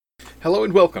Hello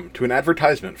and welcome to an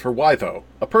advertisement for Why Though,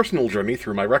 a personal journey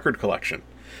through my record collection.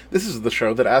 This is the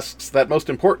show that asks that most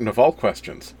important of all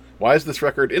questions. Why is this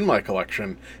record in my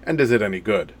collection, and is it any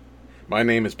good? My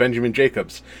name is Benjamin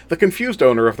Jacobs, the confused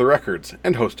owner of the records,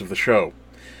 and host of the show.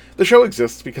 The show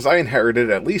exists because I inherited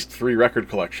at least 3 record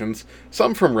collections,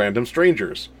 some from random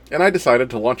strangers, and I decided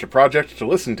to launch a project to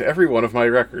listen to every one of my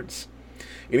records.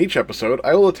 In each episode,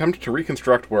 I will attempt to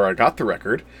reconstruct where I got the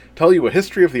record, tell you a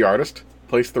history of the artist,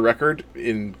 place the record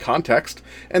in context,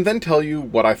 and then tell you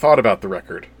what I thought about the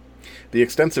record. The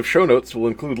extensive show notes will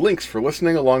include links for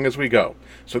listening along as we go,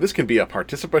 so this can be a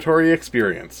participatory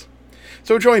experience.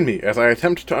 So join me as I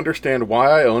attempt to understand why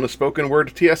I own a spoken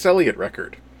word T.S. Eliot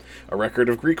record, a record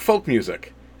of Greek folk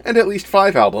music, and at least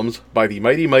 5 albums by the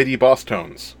Mighty Mighty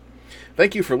Bosstones.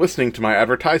 Thank you for listening to my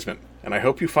advertisement, and I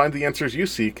hope you find the answers you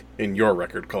seek in your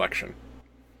record collection.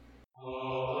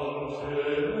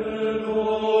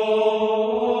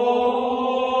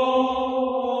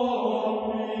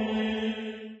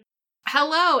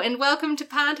 Hello, and welcome to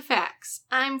Pontifex.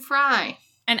 I'm Fry.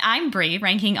 And I'm Bree,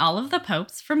 ranking all of the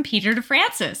popes from Peter to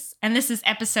Francis. And this is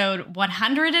episode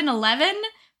 111,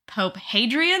 Pope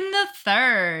Hadrian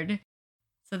III.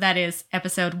 So that is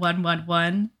episode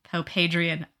 111, Pope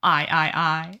Hadrian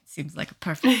I. Seems like a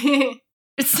perfect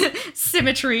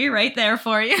symmetry right there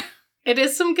for you. It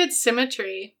is some good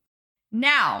symmetry.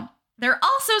 Now, there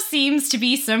also seems to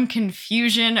be some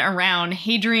confusion around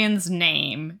Hadrian's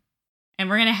name. And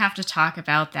we're going to have to talk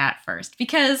about that first,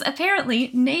 because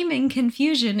apparently naming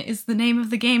confusion is the name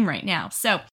of the game right now.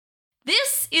 So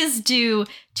this is due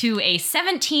to a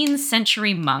 17th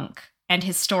century monk and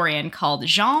historian called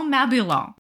Jean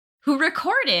Mabillon, who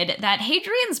recorded that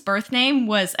Hadrian's birth name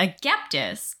was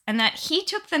Aegyptus and that he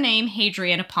took the name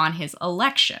Hadrian upon his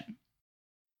election.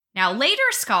 Now, later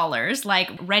scholars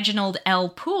like Reginald L.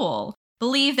 Poole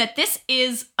believe that this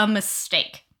is a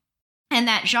mistake, and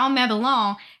that Jean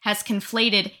Mabillon has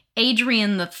conflated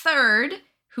Adrian III,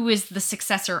 who is the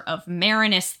successor of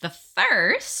Marinus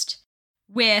I,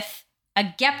 with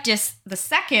Aegyptus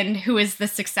II, who is the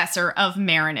successor of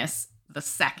Marinus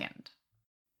II.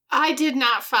 I did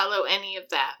not follow any of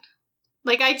that.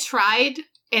 I tried,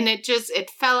 and it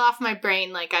fell off my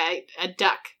brain like a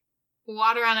duck.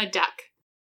 Water on a duck.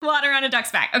 Water on a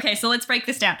duck's back. Okay, so let's break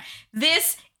this down.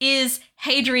 This is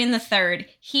Hadrian III.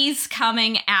 He's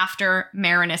coming after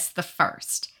Marinus I.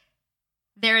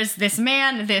 There's this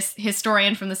man, this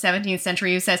historian from the 17th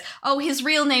century, who says, oh, his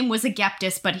real name was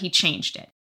Aegyptus, but he changed it.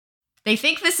 They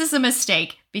think this is a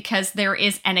mistake because there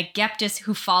is an Aegyptus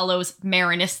who follows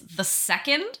Marinus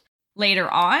II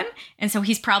later on, and so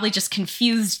he's probably just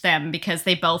confused them because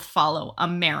they both follow a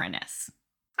Marinus.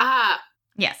 Ah.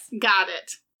 Yes. Got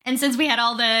it. And since we had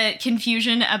all the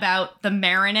confusion about the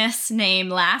Marinus name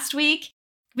last week,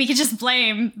 we could just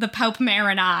blame the Pope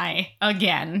Marini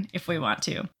again if we want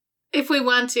to. If we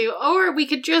want to. Or we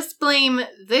could just blame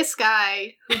this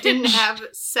guy who didn't have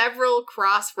several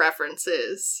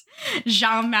cross-references.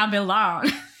 Jean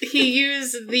Mabillon. He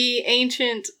used the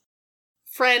ancient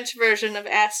French version of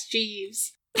Ask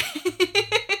Jeeves.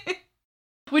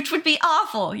 Which would be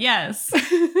awful, yes.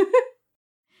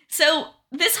 So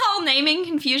this whole naming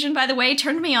confusion, by the way,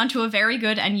 turned me onto a very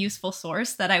good and useful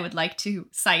source that I would like to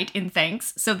cite in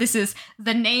thanks. So this is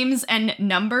The Names and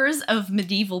Numbers of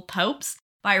Medieval Popes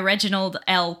by Reginald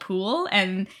L. Poole.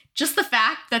 And just the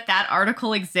fact that that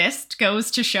article exists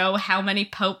goes to show how many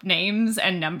pope names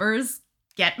and numbers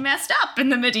get messed up in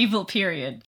the medieval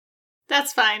period.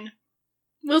 That's fine.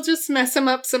 We'll just mess them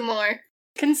up some more.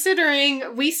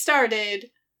 Considering we started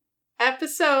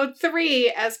episode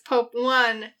 3 as Pope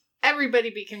 1, everybody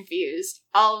be confused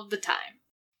all of the time.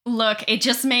 Look, it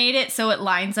just made it so it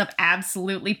lines up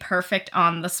absolutely perfect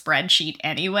on the spreadsheet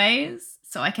anyways.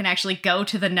 So I can actually go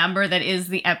to the number that is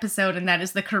the episode and that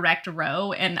is the correct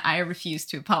row, and I refuse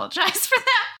to apologize for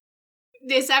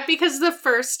that. Is that because the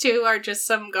first 2 are just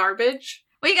some garbage?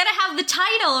 Well, you gotta have the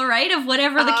title, right, of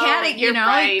whatever the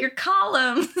right. your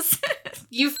columns.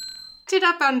 You f***ed it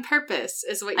up on purpose,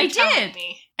 is what you're telling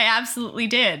me. I absolutely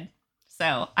did.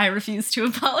 So I refuse to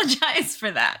apologize for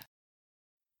that.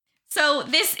 So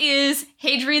this is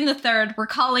Hadrian III. We're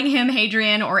calling him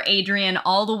Hadrian or Adrian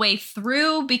all the way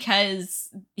through because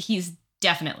he's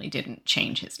definitely didn't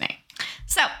change his name.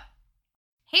 So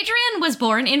Hadrian was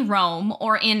born in Rome,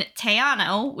 or in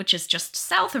Teano, which is just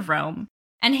south of Rome,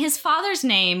 and his father's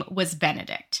name was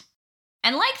Benedict.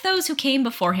 And like those who came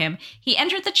before him, he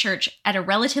entered the church at a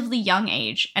relatively young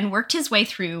age and worked his way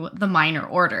through the minor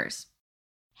orders.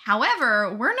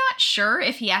 However, we're not sure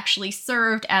if he actually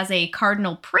served as a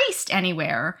cardinal priest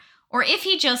anywhere, or if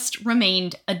he just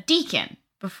remained a deacon,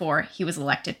 before he was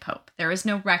elected pope. There is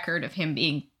no record of him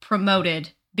being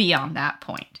promoted beyond that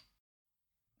point.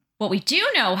 What we do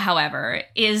know, however,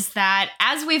 is that,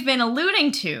 as we've been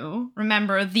alluding to,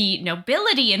 remember, the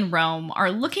nobility in Rome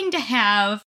are looking to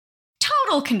have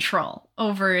total control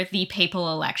over the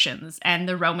papal elections and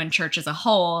the Roman Church as a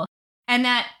whole, and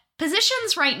that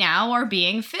positions right now are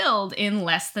being filled in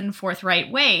less than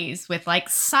forthright ways, with like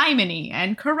simony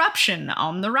and corruption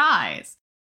on the rise.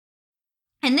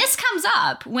 And this comes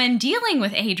up when dealing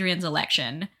with Hadrian's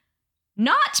election,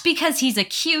 not because he's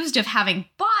accused of having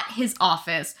bought his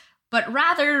office, but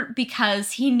rather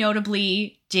because he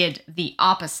notably did the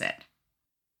opposite.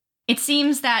 It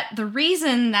seems that the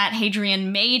reason that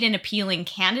Hadrian made an appealing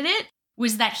candidate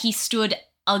was that he stood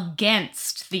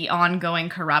against the ongoing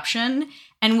corruption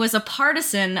and was a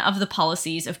partisan of the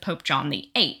policies of Pope John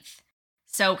VIII.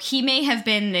 So he may have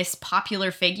been this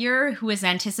popular figure who was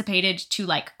anticipated to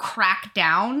like crack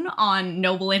down on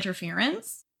noble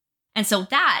interference. And so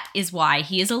that is why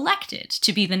he is elected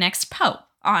to be the next pope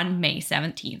on May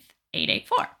 17th,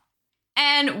 884.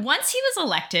 And once he was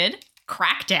elected,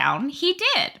 crack down he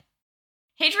did.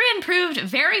 Hadrian proved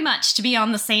very much to be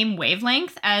on the same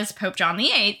wavelength as Pope John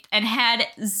VIII and had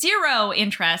zero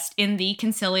interest in the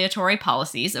conciliatory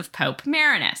policies of Pope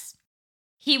Marinus.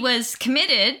 He was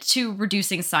committed to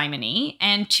reducing simony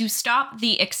and to stop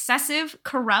the excessive,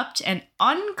 corrupt, and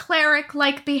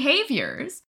uncleric-like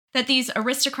behaviors that these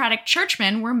aristocratic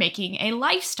churchmen were making a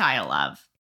lifestyle of.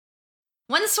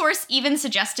 One source even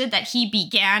suggested that he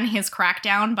began his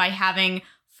crackdown by having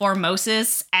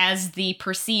Formosus, as the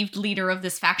perceived leader of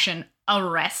this faction,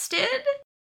 arrested,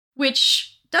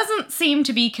 which doesn't seem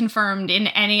to be confirmed in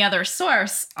any other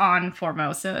source on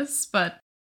Formosus, but,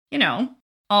 you know,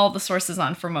 all the sources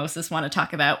on Formosus want to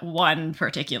talk about one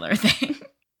particular thing.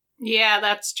 Yeah,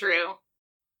 that's true.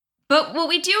 But what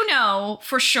we do know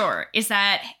for sure is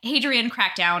that Hadrian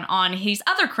cracked down on his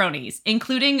other cronies,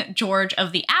 including George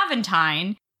of the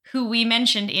Aventine, who we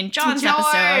mentioned in John's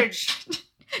episode.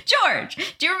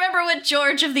 George! Do you remember what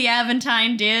George of the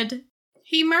Aventine did?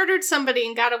 He murdered somebody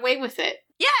and got away with it.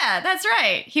 Yeah, that's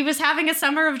right. He was having a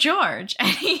summer of George, and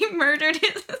he murdered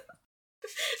his...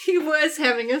 He was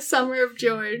having a summer of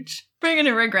George. We're going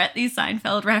to regret these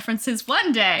Seinfeld references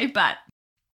one day, but...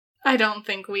 I don't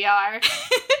think we are.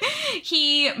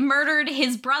 He murdered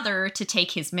his brother to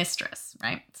take his mistress,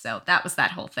 right? So that was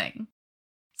that whole thing.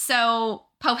 So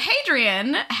Pope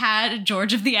Hadrian had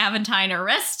George of the Aventine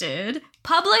arrested,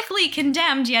 publicly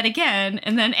condemned yet again,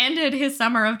 and then ended his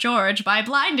summer of George by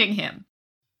blinding him.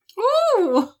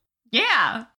 Ooh!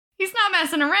 Yeah, he's not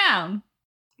messing around.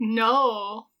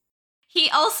 No. He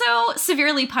also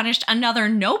severely punished another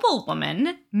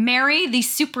noblewoman, Mary the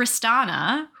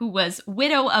Suprastana, who was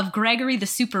widow of Gregory the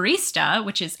Superista,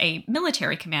 which is a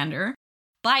military commander,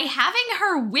 by having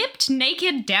her whipped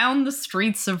naked down the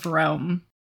streets of Rome.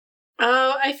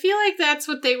 Oh, I feel like that's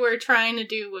what they were trying to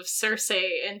do with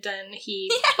Cersei, and then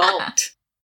he balked.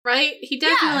 Right? He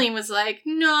definitely was like,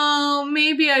 no,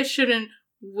 maybe I shouldn't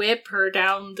whip her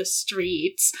down the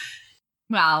streets.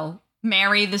 Well,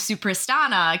 Mary the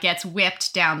Suprastana gets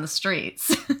whipped down the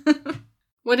streets.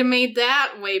 Would have made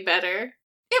that way better.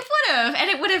 It would have,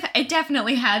 and it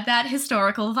definitely had that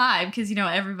historical vibe, because, you know,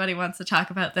 everybody wants to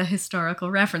talk about the historical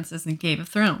references in Game of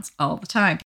Thrones all the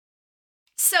time.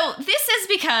 So this is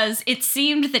because it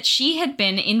seemed that she had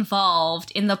been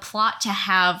involved in the plot to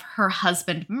have her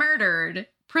husband murdered,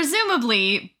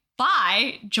 presumably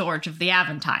by George of the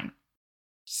Aventine.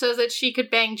 So that she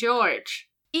could bang George.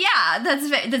 Yeah,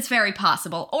 that's very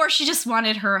possible. Or she just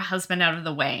wanted her husband out of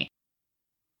the way.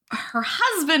 Her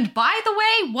husband, by the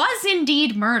way, was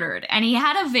indeed murdered, and he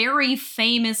had a very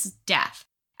famous death,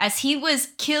 as he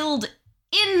was killed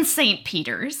in St.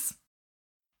 Peter's,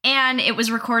 and it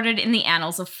was recorded in the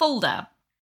Annals of Fulda.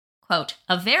 Quote,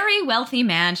 a very wealthy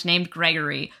man named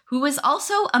Gregory, who was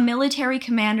also a military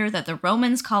commander that the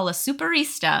Romans call a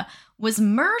superista, was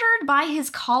murdered by his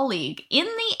colleague in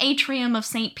the atrium of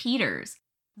St. Peter's.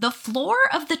 The floor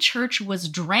of the church was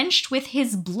drenched with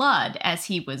his blood as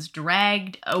he was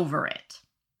dragged over it.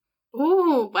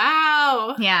 Ooh,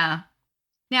 wow. Yeah.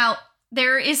 Now,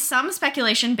 there is some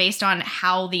speculation based on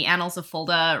how the Annals of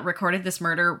Fulda recorded this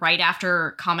murder right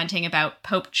after commenting about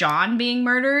Pope John being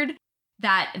murdered,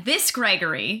 that this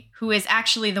Gregory, who is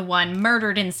actually the one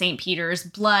murdered in St. Peter's,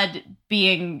 blood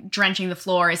being drenching the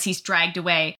floor as he's dragged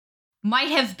away, might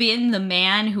have been the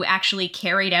man who actually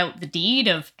carried out the deed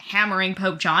of hammering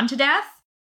Pope John to death.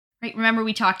 Right? Remember,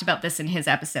 we talked about this in his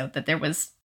episode, that there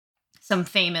was some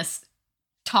famous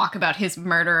talk about his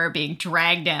murderer being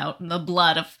dragged out and the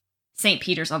blood of St.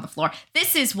 Peter's on the floor.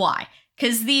 This is why.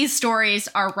 Because these stories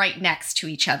are right next to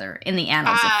each other in the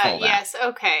annals of Fulda. Yes,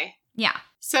 okay. Yeah.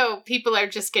 So people are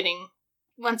just getting,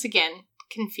 once again,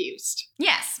 confused.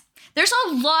 Yes. There's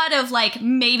a lot of,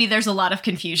 maybe there's a lot of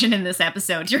confusion in this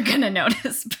episode. You're going to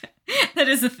notice. That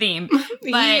is a theme.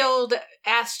 The old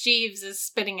Ask Jeeves is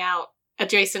spitting out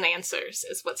adjacent answers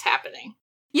is what's happening.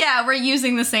 Yeah, we're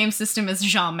using the same system as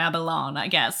Jean Mabillon, I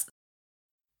guess.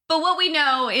 But what we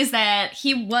know is that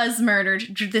he was murdered.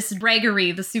 This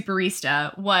Gregory, the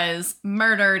Superista, was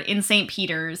murdered in St.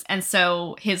 Peter's. And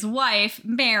so his wife,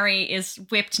 Mary, is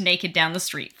whipped naked down the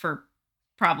street for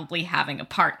probably having a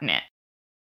part in it.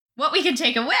 What we can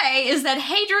take away is that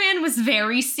Hadrian was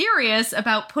very serious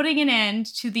about putting an end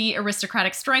to the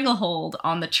aristocratic stranglehold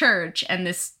on the church and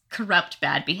this corrupt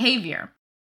bad behavior.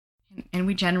 And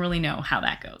we generally know how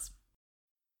that goes.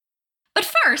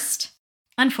 But first,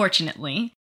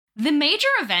 unfortunately, the major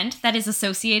event that is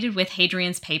associated with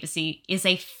Hadrian's papacy is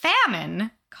a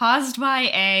famine caused by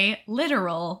a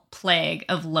literal plague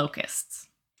of locusts.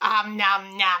 Nom,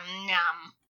 nom,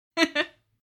 nom.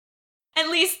 At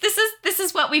least this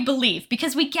is what we believe,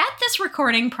 because we get this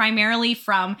recording primarily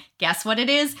from, guess what it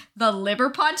is? The Liber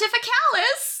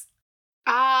Pontificalis.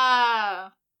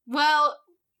 Well,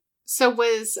 so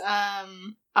was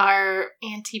our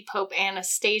anti-Pope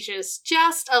Anastasius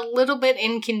just a little bit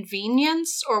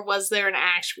inconvenienced, or was there an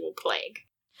actual plague?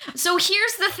 So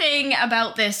here's the thing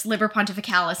about this Liber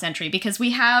Pontificalis entry, because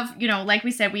we have, like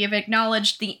we said, we have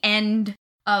acknowledged the end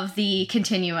of the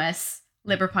continuous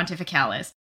Liber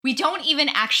Pontificalis. We don't even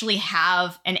actually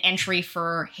have an entry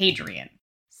for Hadrian.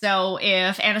 So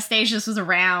if Anastasius was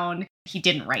around, he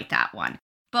didn't write that one.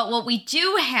 But what we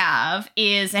do have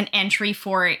is an entry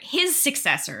for his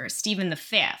successor, Stephen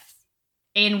V,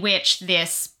 in which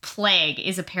this plague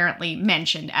is apparently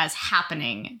mentioned as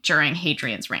happening during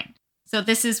Hadrian's reign. So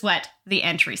this is what the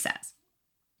entry says.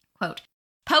 Quote,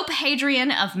 Pope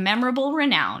Hadrian of memorable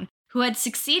renown, who had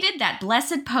succeeded that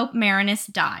blessed Pope Marinus,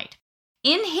 died.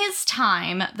 In his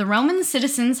time, the Roman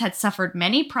citizens had suffered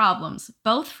many problems,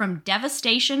 both from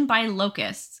devastation by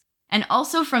locusts, and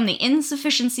also from the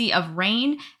insufficiency of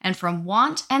rain and from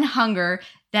want and hunger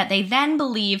that they then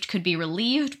believed could be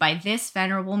relieved by this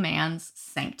venerable man's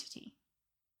sanctity.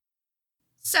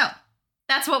 So,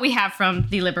 that's what we have from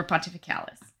the Liber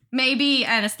Pontificalis. Maybe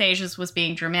Anastasius was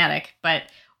being dramatic, but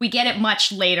we get it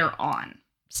much later on.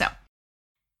 So,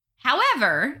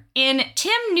 however, in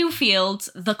Tim Newfield's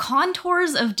The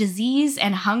Contours of Disease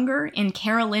and Hunger in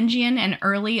Carolingian and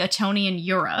Early Ottonian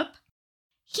Europe,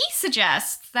 he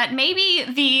suggests that maybe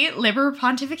the Liber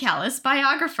Pontificalis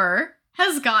biographer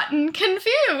has gotten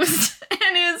confused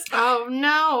and is oh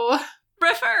no,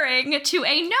 referring to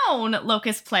a known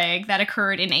locust plague that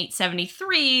occurred in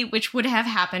 873, which would have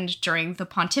happened during the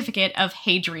pontificate of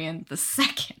Hadrian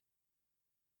II.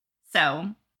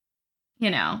 So,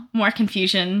 more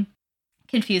confusing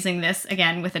this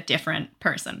again with a different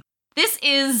person. This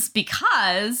is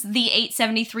because the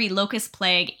 873 locust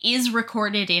plague is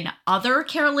recorded in other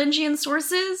Carolingian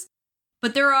sources,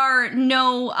 but there are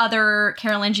no other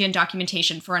Carolingian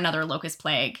documentation for another locust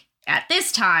plague at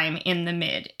this time in the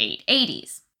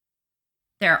mid-880s.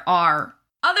 There are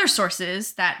other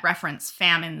sources that reference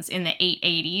famines in the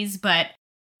 880s, but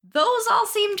those all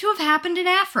seem to have happened in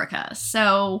Africa,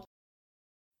 so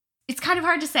it's kind of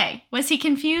hard to say. Was he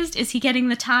confused? Is he getting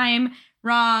the time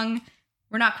wrong?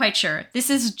 We're not quite sure. This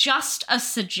is just a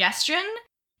suggestion,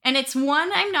 and it's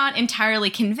one I'm not entirely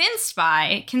convinced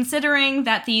by, considering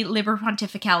that the Liber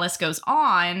Pontificalis goes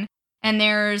on, and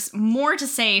there's more to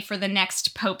say for the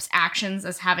next pope's actions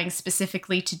as having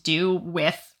specifically to do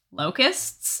with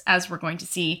locusts, as we're going to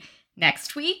see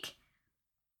next week.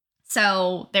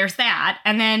 So there's that.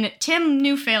 And then Tim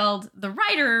Neufeld, the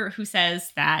writer who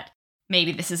says that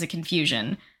maybe this is a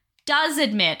confusion, does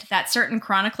admit that certain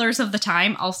chroniclers of the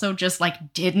time also just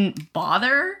didn't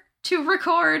bother to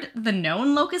record the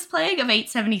known locust plague of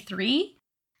 873.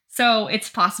 So it's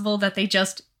possible that they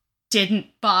just didn't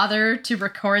bother to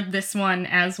record this one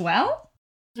as well.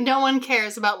 No one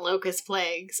cares about locust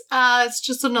plagues. It's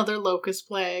just another locust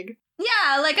plague.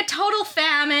 Yeah, a total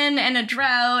famine and a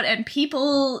drought and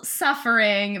people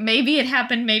suffering. Maybe it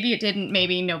happened, maybe it didn't,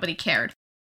 maybe nobody cared.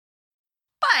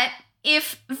 But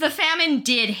if the famine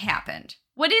did happen,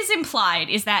 what is implied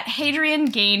is that Hadrian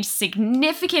gained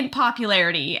significant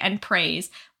popularity and praise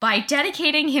by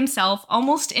dedicating himself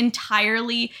almost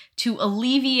entirely to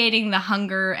alleviating the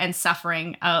hunger and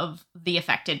suffering of the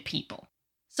affected people.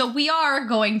 So we are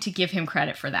going to give him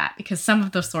credit for that, because some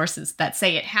of the sources that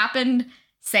say it happened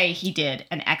say he did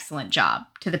an excellent job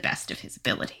to the best of his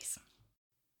abilities.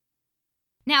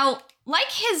 Now,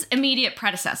 like his immediate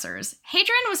predecessors,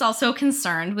 Hadrian was also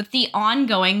concerned with the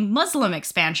ongoing Muslim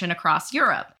expansion across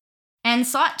Europe, and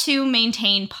sought to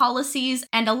maintain policies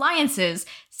and alliances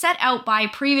set out by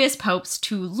previous popes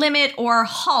to limit or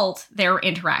halt their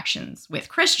interactions with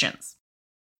Christians.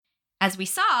 As we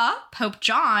saw, Pope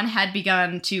John had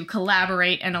begun to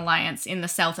collaborate an alliance in the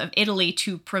south of Italy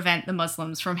to prevent the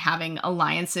Muslims from having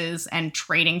alliances and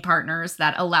trading partners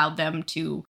that allowed them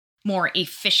to more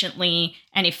efficiently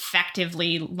and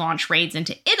effectively launch raids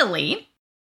into Italy.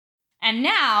 And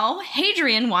now,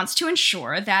 Hadrian wants to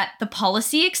ensure that the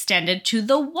policy extended to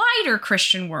the wider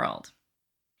Christian world.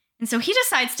 And so he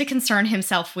decides to concern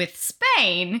himself with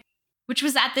Spain, which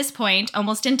was at this point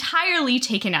almost entirely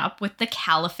taken up with the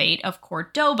Caliphate of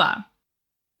Cordoba.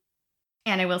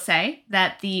 And I will say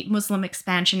that the Muslim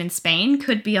expansion in Spain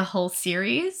could be a whole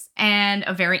series, and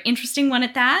a very interesting one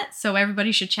at that, so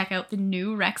everybody should check out the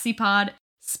new Rexipod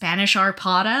Spanish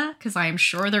Arpada, because I am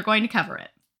sure they're going to cover it.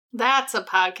 That's a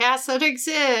podcast that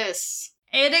exists.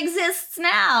 It exists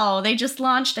now. They just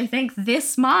launched, I think,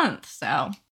 this month,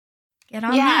 so get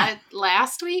on that. Yeah,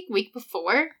 last week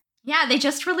before. Yeah, they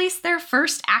just released their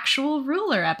first actual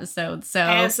ruler episode, so...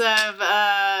 As of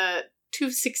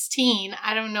 2/16,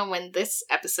 I don't know when this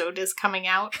episode is coming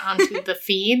out onto the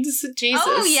feeds. Jesus.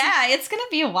 Oh, yeah, it's gonna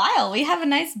be a while. We have a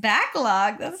nice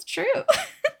backlog, that's true.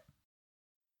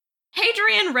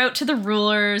 Hadrian wrote to the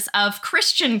rulers of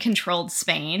Christian-controlled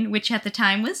Spain, which at the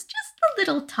time was just a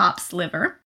little top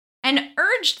sliver, and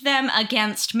urged them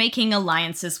against making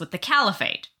alliances with the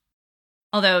Caliphate.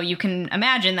 Although you can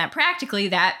imagine that practically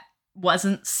that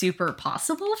wasn't super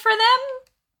possible for them.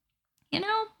 You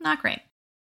know, not great.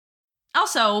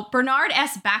 Also, Bernard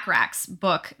S. Bachrach's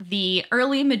book, The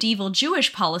Early Medieval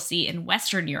Jewish Policy in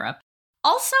Western Europe,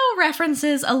 also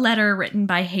references a letter written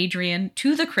by Hadrian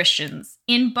to the Christians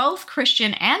in both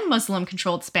Christian and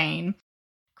Muslim-controlled Spain,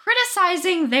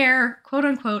 criticizing their,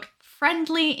 quote-unquote,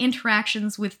 friendly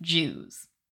interactions with Jews.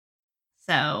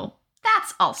 So,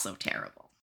 that's also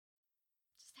terrible.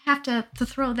 Just have to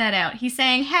throw that out. He's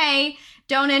saying, hey,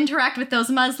 don't interact with those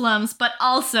Muslims, but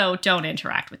also don't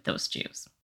interact with those Jews.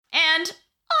 And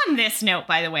on this note,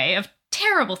 by the way, of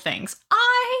terrible things,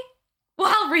 I,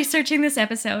 while researching this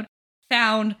episode,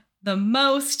 found the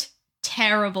most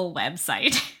terrible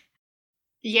website.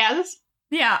 Yes?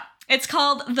 Yeah, it's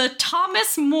called the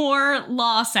Thomas More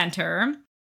Law Center,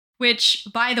 which,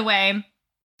 by the way,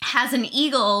 has an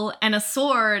eagle and a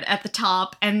sword at the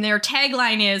top, and their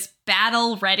tagline is,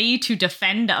 "Battle ready to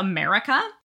defend America."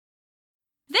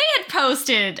 They had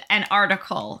posted an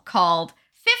article called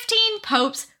 15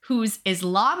 Popes Whose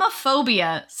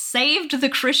Islamophobia Saved the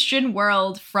Christian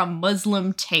World from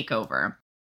Muslim Takeover,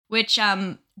 which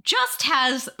just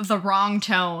has the wrong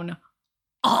tone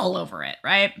all over it,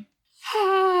 right?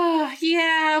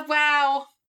 Yeah, wow.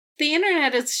 The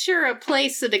internet is sure a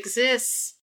place that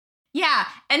exists. Yeah,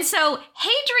 and so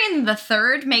Hadrian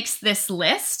III makes this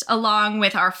list along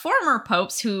with our former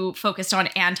popes who focused on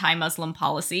anti-Muslim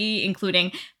policy,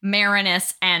 including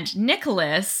Marinus and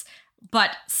Nicholas,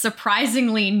 but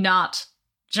surprisingly not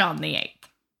John VIII.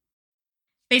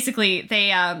 Basically,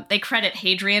 they credit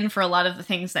Hadrian for a lot of the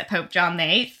things that Pope John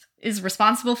VIII is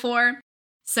responsible for.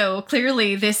 So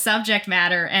clearly this subject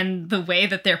matter and the way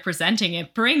that they're presenting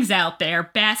it brings out their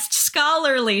best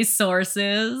scholarly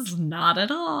sources. Not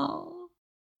at all.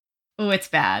 Oh, it's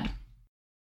bad.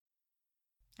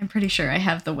 I'm pretty sure I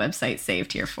have the website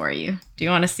saved here for you. Do you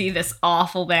want to see this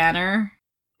awful banner?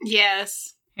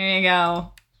 Yes. Here you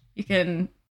go. You can...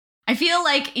 I feel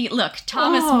like, look,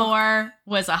 Thomas More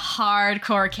was a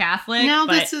hardcore Catholic. Now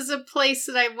but this is a place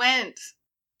that I went.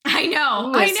 I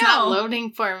know, It's not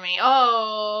loading for me.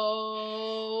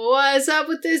 Oh, what's up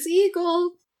with this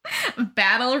eagle?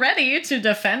 Battle ready to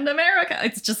defend America.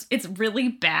 It's really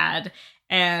bad.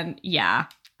 And yeah.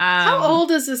 How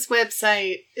old is this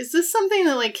website? Is this something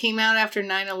that came out after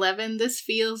 9/11? This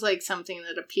feels like something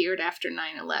that appeared after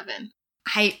 9/11.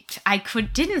 I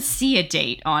didn't see a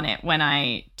date on it when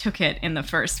I took it in the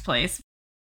first place.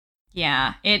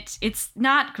 Yeah, it's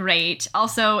not great.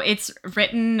 Also, it's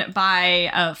written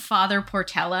by Father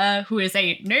Portella, who is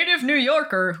a native New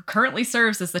Yorker who currently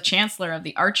serves as the chancellor of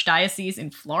the Archdiocese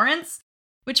in Florence,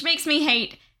 which makes me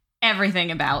hate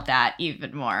everything about that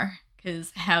even more,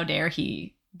 because how dare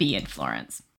he be in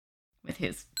Florence with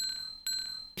his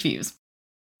views.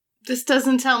 This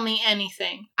doesn't tell me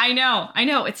anything. I know,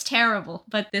 it's terrible,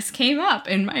 but this came up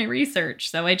in my research,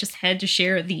 so I just had to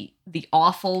share the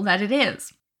awful that it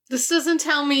is. This doesn't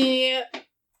tell me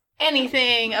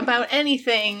anything about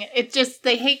anything. It just,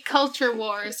 they hate culture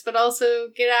wars, but also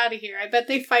get out of here. I bet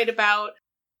they fight about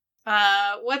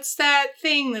What's that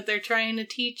thing that they're trying to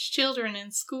teach children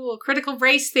in school? Critical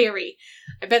race theory.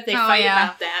 I bet they fight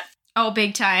about that. Oh,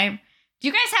 big time. Do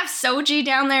you guys have Soji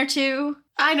down there too?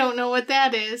 I don't know what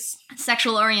that is.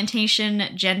 Sexual orientation,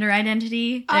 gender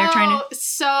identity.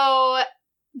 So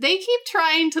they keep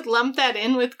trying to lump that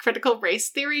in with critical race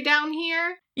theory down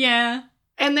here. Yeah.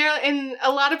 And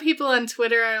a lot of people on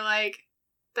Twitter are like,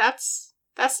 that's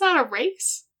not a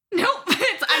race. Nope.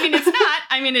 It's not.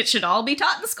 It should all be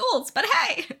taught in schools, but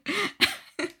hey.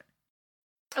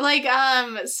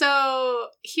 So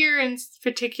here in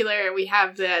particular, we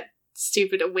have that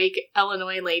stupid Awake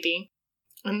Illinois lady.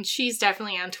 And she's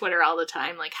definitely on Twitter all the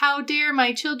time, like, how dare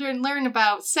my children learn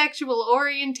about sexual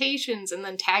orientations, and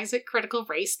then tags it critical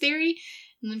race theory.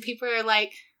 And then people are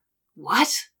like,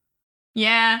 what?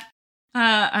 Yeah.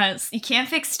 You can't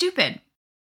fix stupid.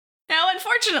 Now,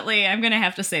 unfortunately, I'm going to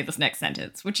have to say this next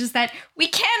sentence, which is that we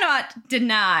cannot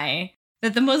deny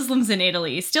that the Muslims in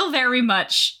Italy still very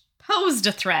much posed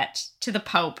a threat to the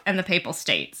Pope and the Papal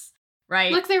States,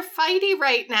 right? Look, they're fighty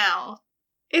right now.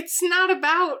 It's not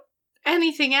about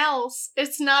anything else.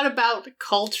 It's not about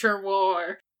culture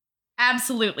war.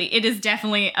 Absolutely. It is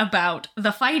definitely about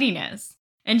the fightiness.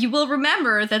 And you will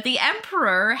remember that the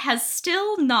Emperor has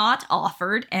still not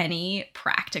offered any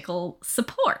practical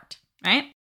support,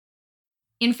 right?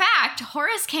 In fact,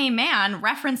 Horace K. Mann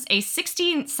referenced a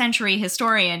 16th century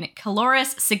historian,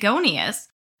 Calorus Sigonius,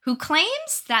 who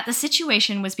claims that the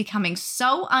situation was becoming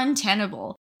so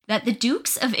untenable that the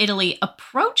dukes of Italy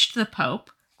approached the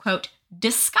Pope, quote,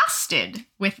 disgusted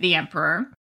with the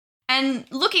Emperor, and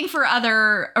looking for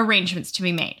other arrangements to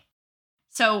be made.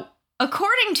 So,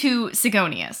 according to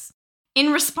Sigonius,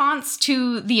 in response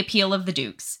to the appeal of the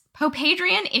dukes, Pope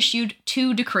Hadrian issued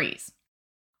 2 decrees.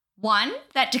 One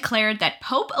that declared that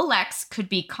Pope-elects could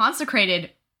be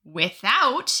consecrated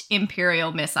without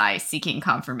imperial missae seeking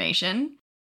confirmation,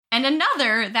 and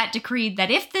another that decreed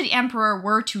that if the emperor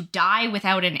were to die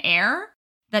without an heir,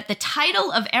 that the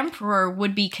title of emperor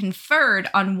would be conferred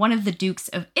on one of the dukes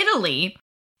of Italy,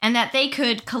 and that they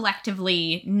could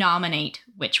collectively nominate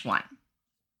which one.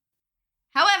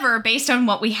 However, based on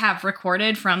what we have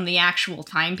recorded from the actual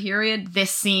time period,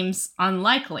 this seems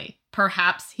unlikely.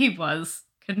 Perhaps he was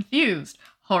confused.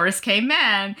 Horace K.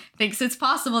 Mann thinks it's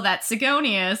possible that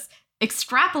Sigonius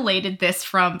extrapolated this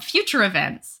from future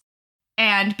events,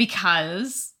 and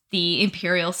because the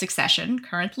imperial succession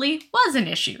currently was an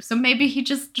issue, so maybe he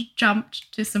just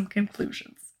jumped to some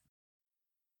conclusions.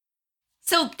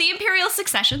 So the imperial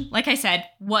succession, like I said,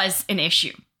 was an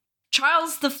issue.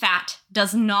 Charles the Fat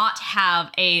does not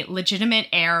have a legitimate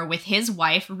heir with his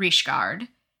wife Richegard,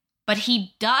 but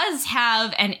he does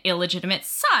have an illegitimate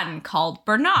son called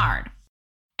Bernard.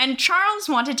 And Charles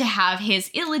wanted to have his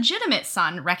illegitimate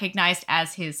son recognized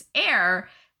as his heir,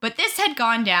 but this had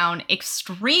gone down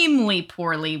extremely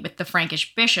poorly with the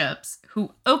Frankish bishops,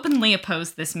 who openly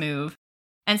opposed this move.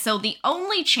 And so the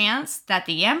only chance that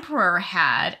the emperor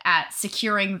had at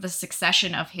securing the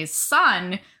succession of his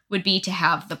son would be to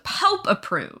have the Pope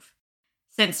approve.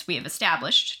 Since we have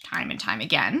established, time and time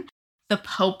again, the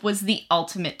Pope was the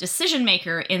ultimate decision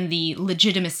maker in the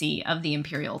legitimacy of the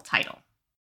imperial title.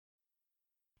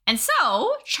 And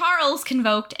so, Charles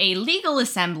convoked a legal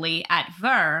assembly at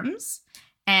Worms,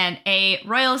 and a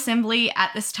royal assembly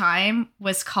at this time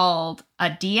was called a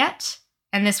Diet,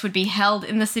 and this would be held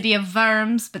in the city of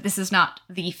Worms, but this is not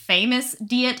the famous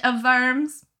Diet of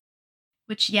Worms,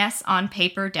 which, yes, on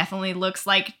paper definitely looks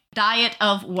like Diet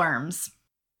of Worms.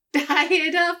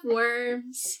 Diet of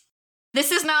Worms.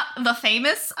 This is not the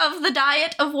famous of the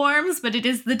Diet of Worms, but it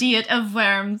is the Diet of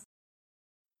Worms.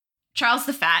 Charles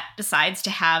the Fat decides to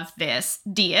have this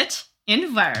Diet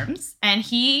in Worms, and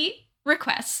he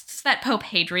requests that Pope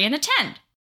Hadrian attend.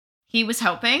 He was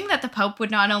hoping that the Pope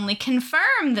would not only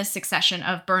confirm the succession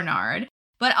of Bernard,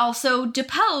 but also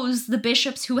depose the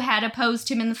bishops who had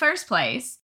opposed him in the first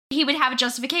place. He would have a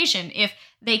justification. If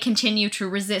they continue to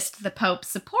resist the Pope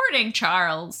supporting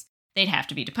Charles, they'd have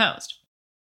to be deposed.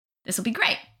 This will be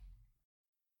great.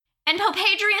 And Pope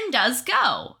Hadrian does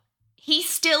go. He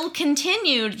still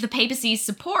continued the papacy's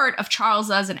support of Charles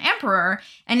as an emperor,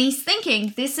 and he's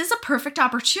thinking this is a perfect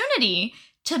opportunity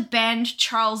to bend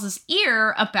Charles's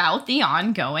ear about the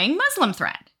ongoing Muslim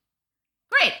threat.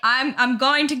 Great, I'm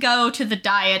going to go to the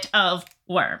Diet of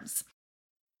Worms.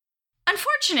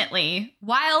 Unfortunately,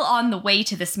 while on the way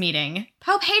to this meeting,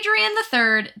 Pope Hadrian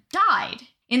III died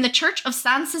in the church of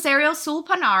San Cesario sul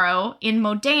Panaro in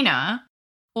Modena,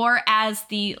 or as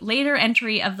the later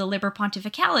entry of the Liber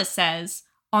Pontificalis says,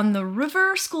 on the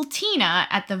river Scultina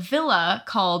at the villa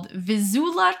called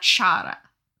Visula Chara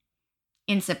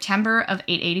in September of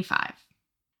 885.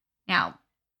 Now,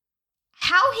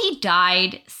 How he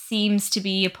died seems to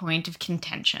be a point of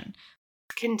contention.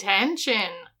 Contention?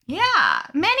 Yeah.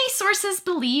 Many sources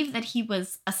believe that he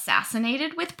was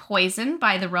assassinated with poison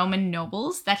by the Roman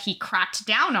nobles that he cracked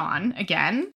down on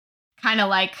again. Kind of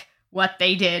like what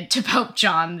they did to Pope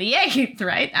John VIII,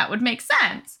 right? That would make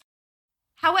sense.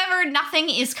 However, nothing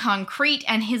is concrete,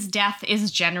 and his death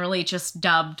is generally just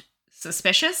dubbed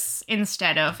suspicious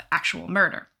instead of actual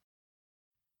murder.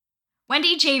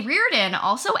 Wendy J. Reardon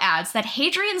also adds that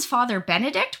Hadrian's father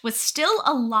Benedict was still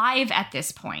alive at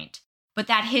this point, but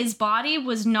that his body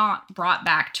was not brought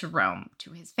back to Rome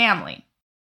to his family.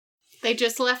 They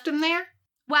just left him there?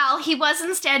 Well, he was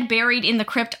instead buried in the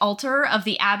crypt altar of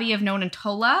the Abbey of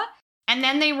Nonantola, and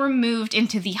then they were moved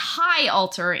into the high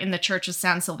altar in the Church of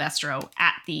San Silvestro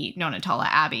at the Nonantola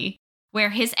Abbey, where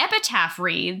his epitaph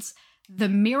reads, "The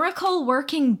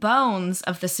miracle-working bones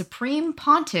of the Supreme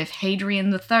Pontiff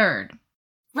Hadrian III."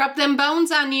 Rub them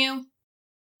bones on you.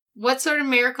 What sort of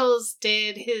miracles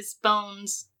did his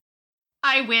bones?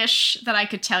 I wish that I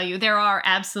could tell you. There are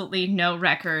absolutely no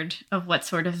record of what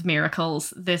sort of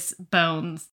miracles this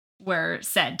bones were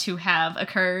said to have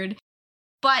occurred.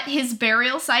 But his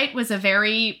burial site was a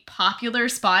very popular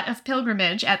spot of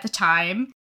pilgrimage at the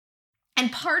time.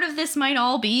 And part of this might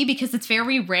all be because it's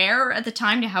very rare at the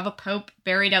time to have a pope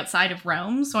buried outside of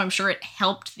Rome, so I'm sure it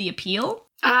helped the appeal.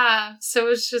 So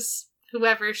it's just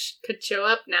whoever could show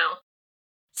up now.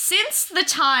 Since the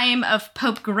time of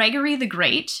Pope Gregory the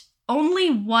Great, only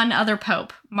one other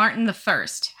pope, Martin I,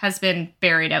 has been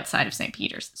buried outside of St.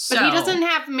 Peter's. But he doesn't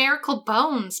have miracle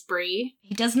bones, Bree.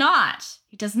 He does not.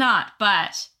 He does not,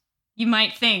 but you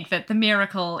might think that the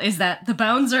miracle is that the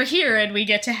bones are here and we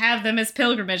get to have them as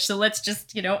pilgrimage, so let's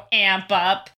just, amp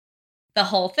up the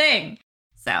whole thing.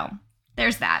 So,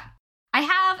 there's that. I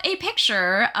have a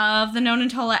picture of the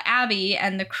Nonantola Abbey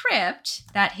and the crypt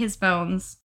that his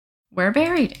bones were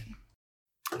buried in.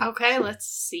 Okay, let's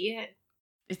see it.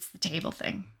 It's the table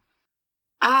thing.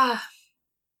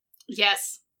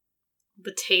 Yes.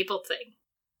 The table thing.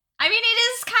 I mean, it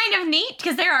is kind of neat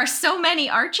because there are so many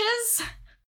arches.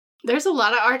 There's a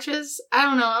lot of arches. I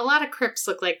don't know, a lot of crypts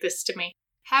look like this to me.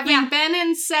 Having been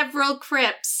in several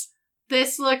crypts,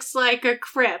 this looks like a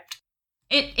crypt.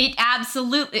 It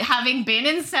absolutely, having been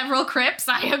in several crypts,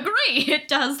 I agree. It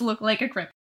does look like a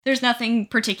crypt. There's nothing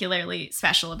particularly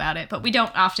special about it, but we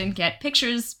don't often get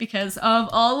pictures because of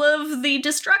all of the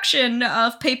destruction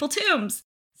of papal tombs.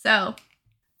 So.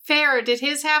 Fair. Did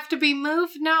his have to be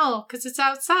moved? No, because it's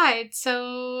outside,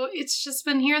 so it's just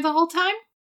been here the whole time?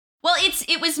 Well,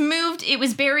 it was moved, it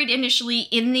was buried initially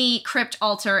in the crypt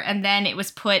altar, and then it was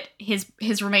put,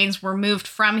 his remains were moved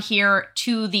from here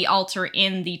to the altar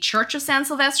in the Church of San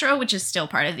Silvestro, which is still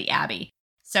part of the abbey.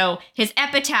 So his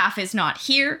epitaph is not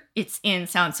here, it's in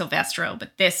San Silvestro,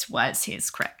 but this was his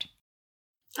crypt.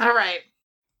 All right.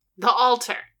 The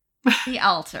altar. The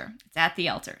altar. It's at the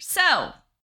altar. So,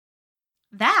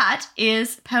 that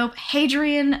is Pope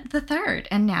Hadrian III,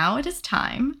 and now it is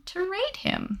time to rate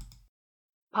him.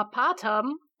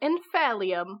 Papatum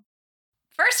infallium.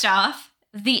 First off,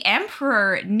 the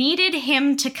emperor needed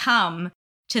him to come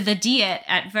to the Diet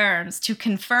at Worms to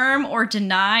confirm or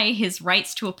deny his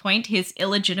rights to appoint his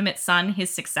illegitimate son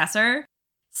his successor.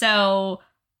 So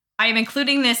I am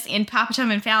including this in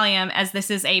Papatum infallium as this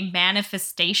is a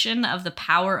manifestation of the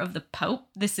power of the Pope.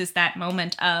 This is that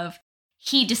moment of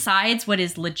he decides what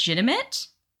is legitimate.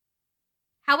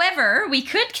 However, we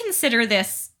could consider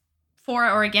this for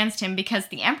or against him because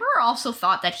the emperor also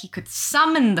thought that he could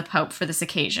summon the Pope for this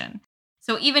occasion.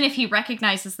 So even if he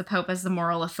recognizes the Pope as the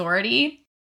moral authority,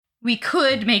 we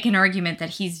could make an argument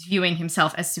that he's viewing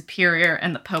himself as superior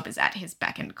and the Pope is at his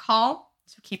beck and call.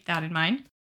 So keep that in mind.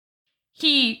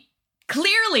 He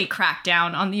clearly cracked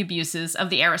down on the abuses of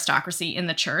the aristocracy in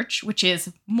the church, which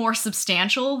is more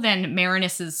substantial than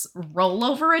Marinus's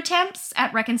rollover attempts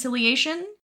at reconciliation.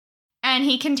 And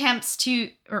he attempts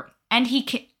to, and he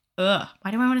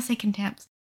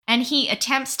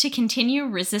attempts to continue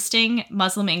resisting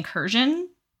Muslim incursion,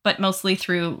 but mostly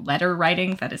through letter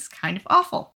writing that is kind of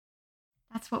awful.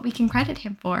 That's what we can credit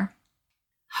him for.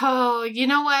 Oh, you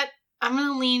know what? I'm going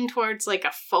to lean towards like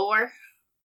a 4.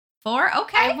 4?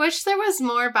 Okay. I wish there was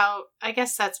more about, I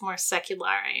guess that's more secular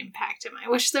impact him. I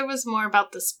wish there was more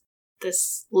about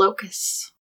this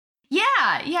locus.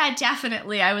 Yeah,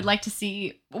 definitely. I would like to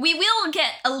see, we will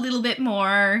get a little bit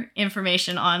more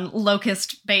information on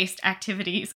locust-based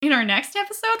activities in our next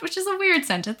episode, which is a weird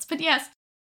sentence, but yes.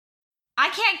 I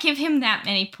can't give him that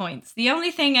many points. The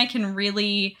only thing I can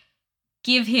really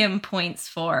give him points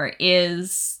for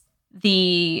is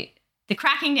the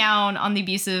cracking down on the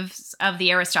abuses of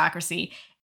the aristocracy.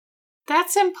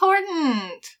 That's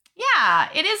important. Yeah,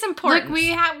 it is important.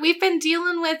 Look, we've been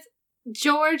dealing with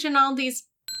George and all these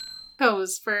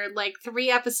goes for like 3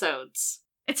 episodes.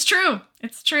 It's true.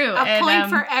 It's true. A point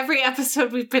for every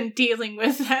episode we've been dealing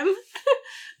with them.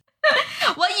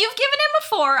 Well, you've given him a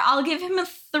 4. I'll give him a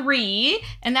 3,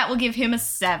 and that will give him a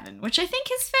 7, which I think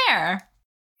is fair.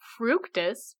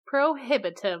 Fructus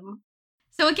prohibitum.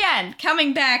 So again,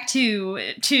 coming back to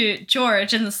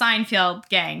George and the Seinfeld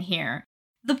gang here.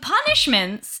 The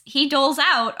punishments he doles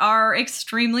out are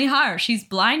extremely harsh. He's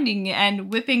blinding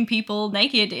and whipping people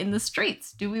naked in the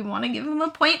streets. Do we want to give him a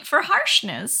point for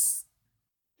harshness?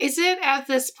 Is it at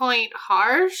this point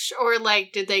harsh, or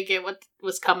like did they get what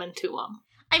was coming to them?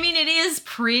 I mean, it is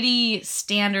pretty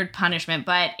standard punishment,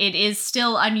 but it is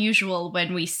still unusual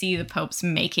when we see the popes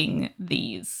making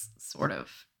these sort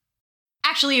of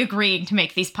actually agreeing to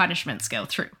make these punishments go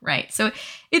through, right? So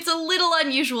it's a little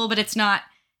unusual, but it's not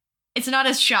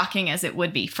as shocking as it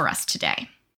would be for us today.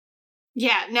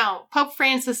 Yeah, no, Pope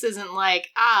Francis isn't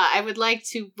like, I would like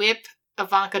to whip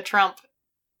Ivanka Trump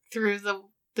through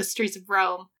the streets of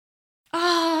Rome.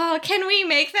 Oh, can we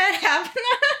make that happen?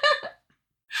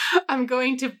 I'm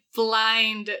going to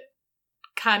blind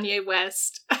Kanye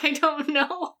West. I don't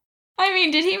know. I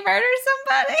mean, did he murder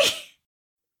somebody?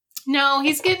 No,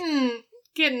 he's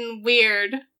getting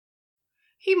weird.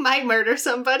 He might murder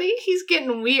somebody. He's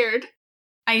getting weird.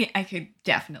 I could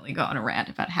definitely go on a rant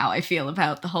about how I feel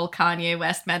about the whole Kanye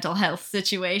West mental health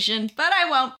situation, but I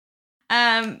won't.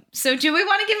 So do we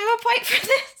want to give him a point for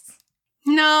this?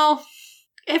 No.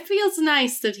 It feels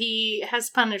nice that he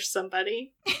has punished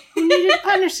somebody who needed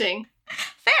punishing.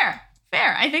 Fair.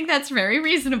 I think that's very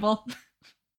reasonable.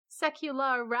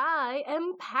 Seculari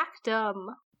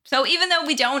impactum. So even though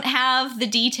we don't have the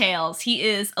details, he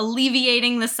is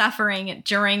alleviating the suffering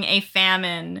during a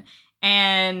famine,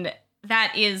 and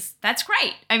that's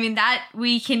great. I mean, that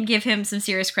we can give him some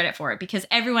serious credit for it, because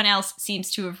everyone else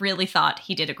seems to have really thought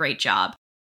he did a great job.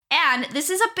 And this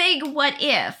is a big what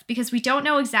if, because we don't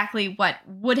know exactly what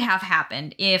would have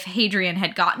happened if Hadrian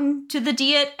had gotten to the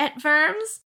Diet at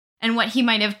Worms, and what he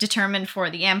might have determined for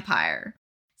the empire.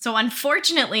 So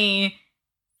unfortunately,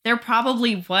 there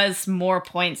probably was more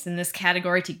points in this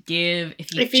category to give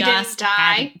if he just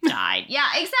hadn't died. Yeah,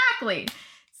 exactly.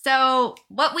 So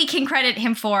what we can credit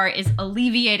him for is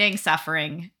alleviating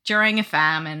suffering during a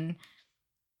famine.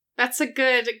 That's a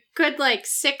good like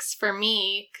 6 for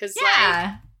me, because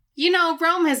yeah.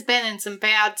 Rome has been in some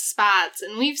bad spots,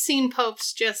 and we've seen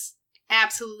popes just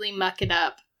absolutely muck it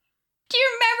up. Do you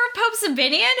remember Pope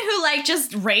Sabinian, who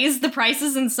just raised the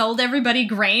prices and sold everybody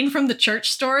grain from the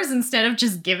church stores instead of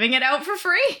just giving it out for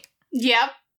free?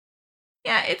 Yep.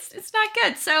 Yeah, it's not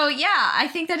good. So yeah, I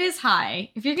think that is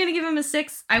high. If you're gonna give him a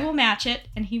 6, I will match it,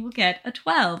 and he will get a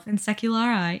 12 in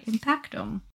Seculari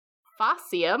Impactum.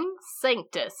 Facium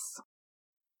Sanctus.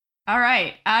 All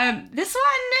right. This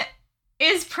one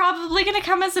is probably gonna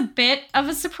come as a bit of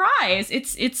a surprise.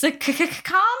 It's a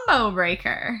combo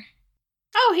breaker.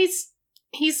 Oh,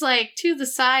 he's like to the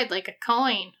side like a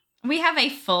coin. We have a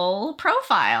full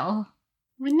profile.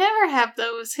 We never have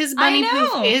those. His bunny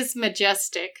poof is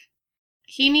majestic.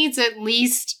 He needs at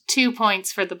least 2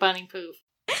 points for the bunny poof.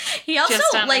 He also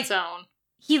just on its own.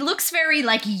 He looks very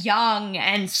young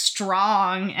and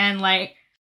strong and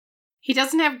he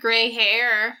doesn't have gray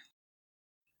hair.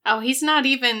 Oh, he doesn't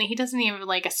even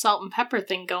have a salt and pepper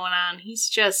thing going on. He's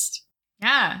just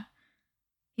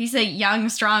he's a young,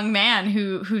 strong man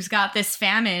who's got this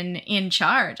famine in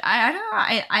charge. I don't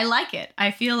know. I like it.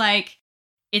 I feel like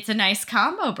it's a nice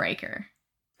combo breaker.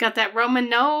 Got that Roman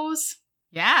nose.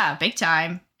 Yeah, big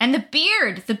time. And the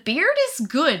beard. The beard is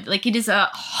good. It is a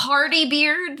hearty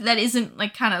beard that isn't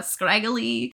kind of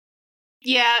scraggly.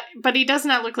 Yeah, but he does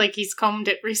not look like he's combed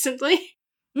it recently.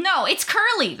 No, it's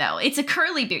curly though. It's a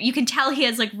curly beard. You can tell he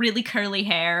has really curly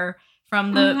hair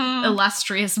from the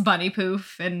illustrious bunny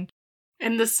poof, and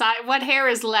the side, what hair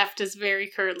is left is very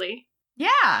curly.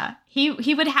 Yeah,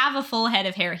 he would have a full head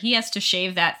of hair. He has to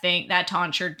shave that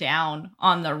tonsure down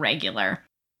on the regular.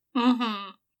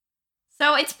 Mm-hmm.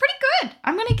 So it's pretty good.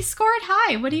 I'm going to score it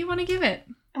high. What do you want to give it?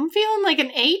 I'm feeling like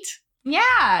an 8.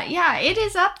 Yeah, it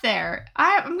is up there.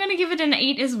 I'm going to give it an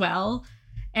 8 as well.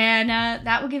 And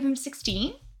that will give him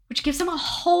 16, which gives him a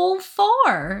whole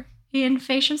 4 in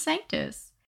Facium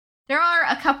Sanctus. There are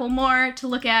a couple more to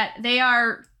look at. They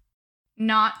are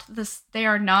not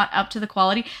up to the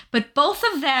quality, but both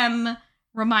of them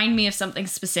remind me of something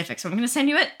specific. So I'm going to send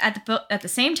you it at the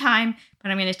same time, but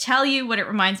I'm going to tell you what it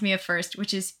reminds me of first,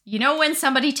 which is, when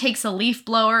somebody takes a leaf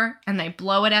blower and they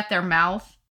blow it at their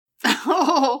mouth?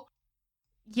 Oh.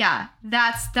 Yeah,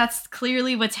 that's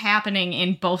clearly what's happening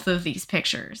in both of these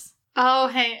pictures. Oh,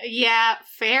 hey, yeah,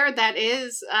 fair. That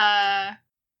is,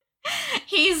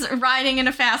 He's riding in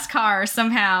a fast car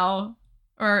somehow,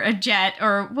 or a jet,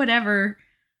 or whatever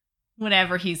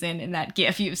he's in that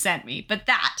gif you sent me. But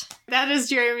that is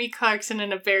Jeremy Clarkson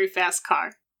in a very fast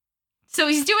car. So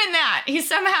he's doing that. He's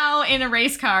somehow in a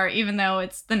race car, even though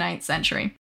it's the 9th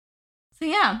century. So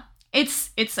yeah,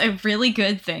 it's a really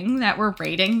good thing that we're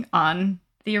rating on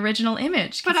the original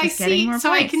image. But I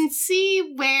can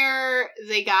see where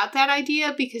they got that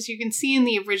idea, because you can see in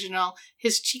the original,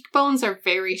 his cheekbones are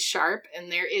very sharp,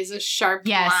 and there is a sharp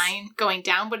line going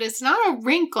down, but it's not a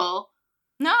wrinkle.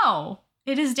 No,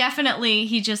 it is definitely,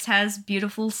 he just has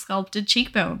beautiful sculpted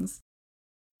cheekbones.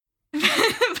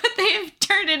 But they've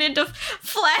turned it into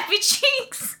flappy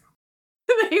cheeks.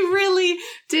 They really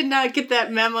did not get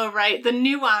that memo right. The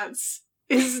nuance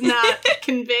is not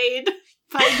conveyed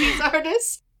by these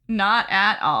artists. Not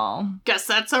at all. Guess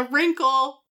that's a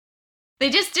wrinkle. They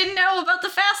just didn't know about the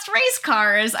fast race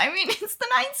cars. I mean, it's the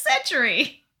 9th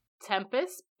century.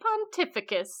 Tempus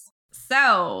Pontificus.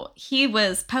 So, he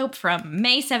was Pope from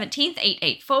May 17th,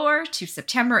 884 to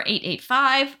September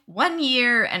 885, 1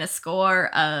 year and a score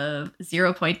of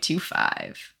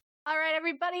 0.25. All right,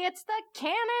 everybody, it's the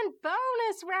canon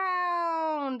bonus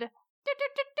round.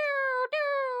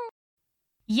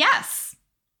 Yes.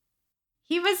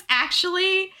 He was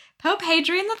actually, Pope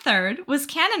Hadrian III was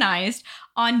canonized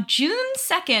on June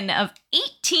 2nd of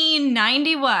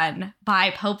 1891 by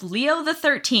Pope Leo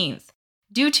XIII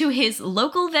due to his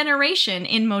local veneration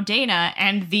in Modena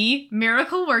and the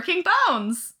miracle-working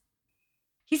bones.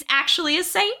 He's actually a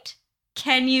saint.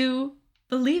 Can you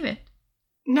believe it?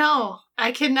 No,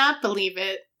 I cannot believe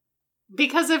it.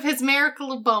 Because of his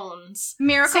miracle bones.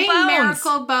 Miracle Bones.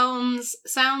 Miracle Bones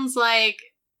sounds like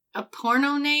a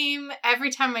porno name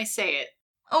every time I say it.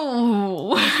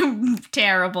 Oh,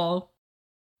 terrible.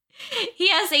 He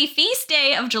has a feast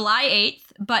day of July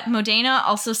 8th, but Modena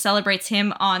also celebrates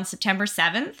him on September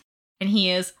 7th, and he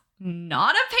is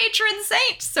not a patron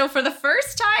saint. So for the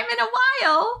first time in a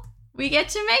while, we get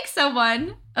to make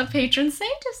someone a patron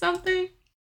saint of something.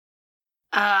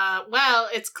 Well,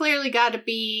 it's clearly got to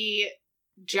be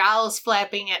jowls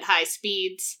flapping at high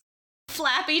speeds.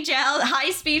 Flappy gel,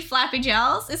 high-speed flappy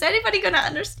gels? Is anybody going to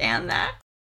understand that?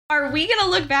 Are we going to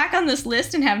look back on this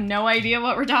list and have no idea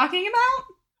what we're talking about?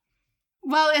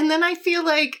 Well, and then I feel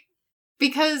like,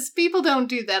 because people don't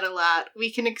do that a lot,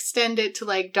 we can extend it to,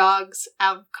 like, dogs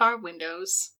out of car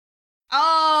windows.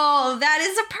 Oh, that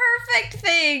is a perfect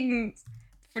thing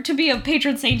to be a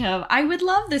patron saint of. I would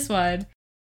love this one.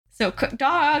 So,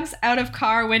 dogs out of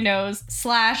car windows /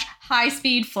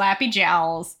 high-speed flappy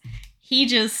jowls. He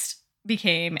just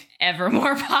became ever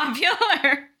more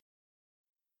popular.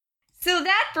 So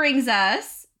that brings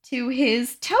us to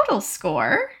his total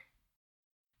score,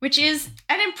 which is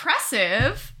an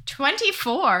impressive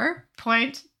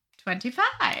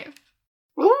 24.25.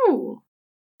 Ooh.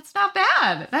 That's not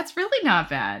bad. That's really not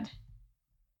bad.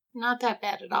 Not that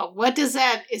bad at all. What does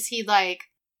that, is he like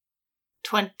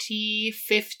 20,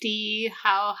 50?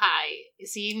 How high?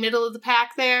 Is he middle of the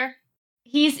pack there?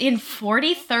 He's in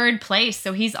 43rd place,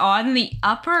 so he's on the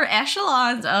upper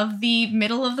echelons of the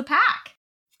middle of the pack.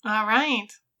 All right.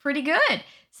 Pretty good.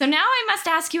 So now I must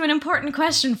ask you an important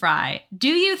question, Fry. Do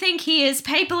you think he is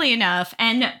papally enough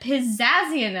and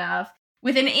pizzazzy enough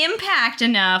with an impact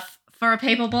enough for a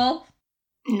papal bull?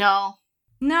 No.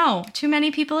 No, too many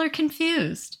people are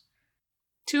confused.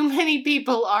 Too many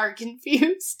people are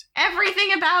confused.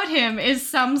 Everything about him is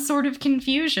some sort of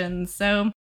confusion,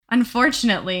 so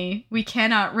unfortunately, we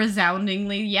cannot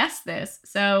resoundingly yes this.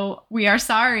 So we are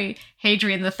sorry,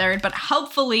 Hadrian III, but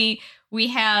hopefully we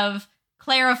have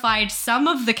clarified some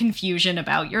of the confusion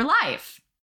about your life.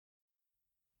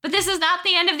 But this is not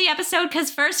the end of the episode, because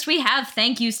first we have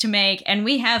thank yous to make, and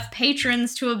we have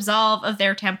patrons to absolve of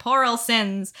their temporal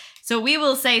sins. So we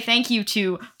will say thank you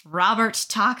to Robert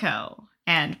Taco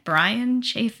and Brian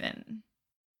Chafin.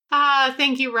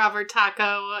 Thank you, Robert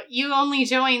Taco. You only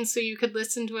joined so you could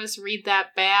listen to us read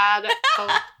that bad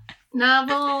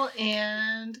novel,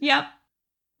 and yep,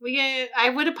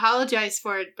 I would apologize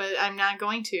for it, but I'm not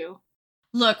going to.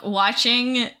 Look,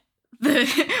 watching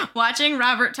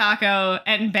Robert Taco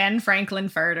and Ben Franklin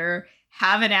Furter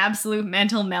have an absolute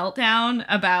mental meltdown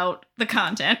about the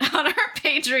content on our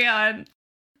Patreon,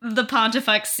 the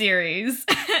Pontifex series,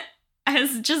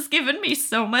 has just given me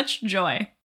so much joy.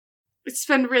 It's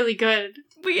been really good.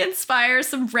 We inspire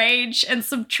some rage and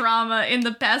some trauma in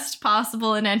the best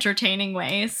possible and entertaining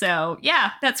way. So,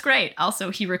 yeah, that's great.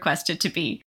 Also, he requested to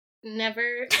be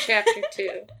Never Chapter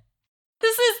 2.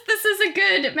 This is a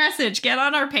good message. Get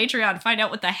on our Patreon, find out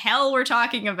what the hell we're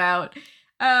talking about.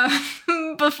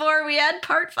 before we end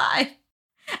part 5.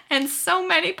 And so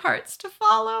many parts to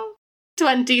follow.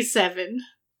 27.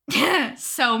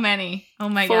 So many. Oh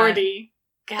my 40.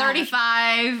 God.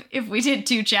 35 if we did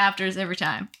 2 chapters every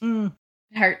time.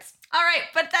 It hurts. All right,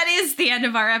 but that is the end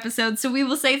of our episode. So we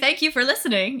will say thank you for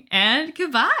listening and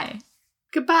goodbye.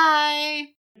 Goodbye.